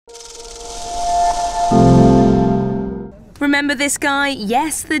Remember this guy?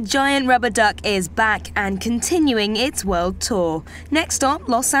 Yes, the giant rubber duck is back and continuing its world tour. Next stop,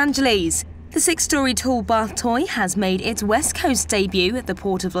 Los Angeles. The six-storey tall bath toy has made its West Coast debut at the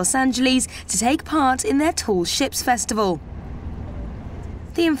Port of Los Angeles to take part in their Tall Ships Festival.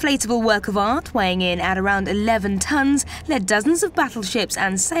 The inflatable work of art, weighing in at around 11 tons, led dozens of battleships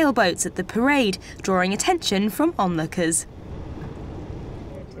and sailboats at the parade, drawing attention from onlookers.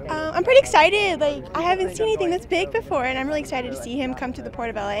 I'm pretty excited. I haven't seen anything this big before, and I'm really excited to see him come to the Port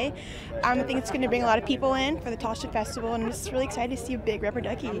of LA. I think it's going to bring a lot of people in for the Tall Ship Festival, and I'm just really excited to see a big rubber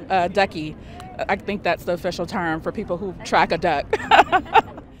ducky. Ducky. I think that's the official term for people who track a duck.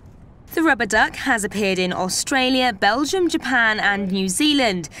 The rubber duck has appeared in Australia, Belgium, Japan and New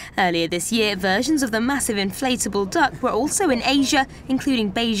Zealand. Earlier this year, versions of the massive inflatable duck were also in Asia,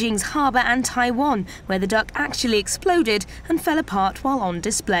 including Beijing's harbour and Taiwan, where the duck actually exploded and fell apart while on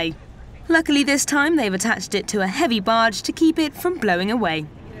display. Luckily this time, they've attached it to a heavy barge to keep it from blowing away.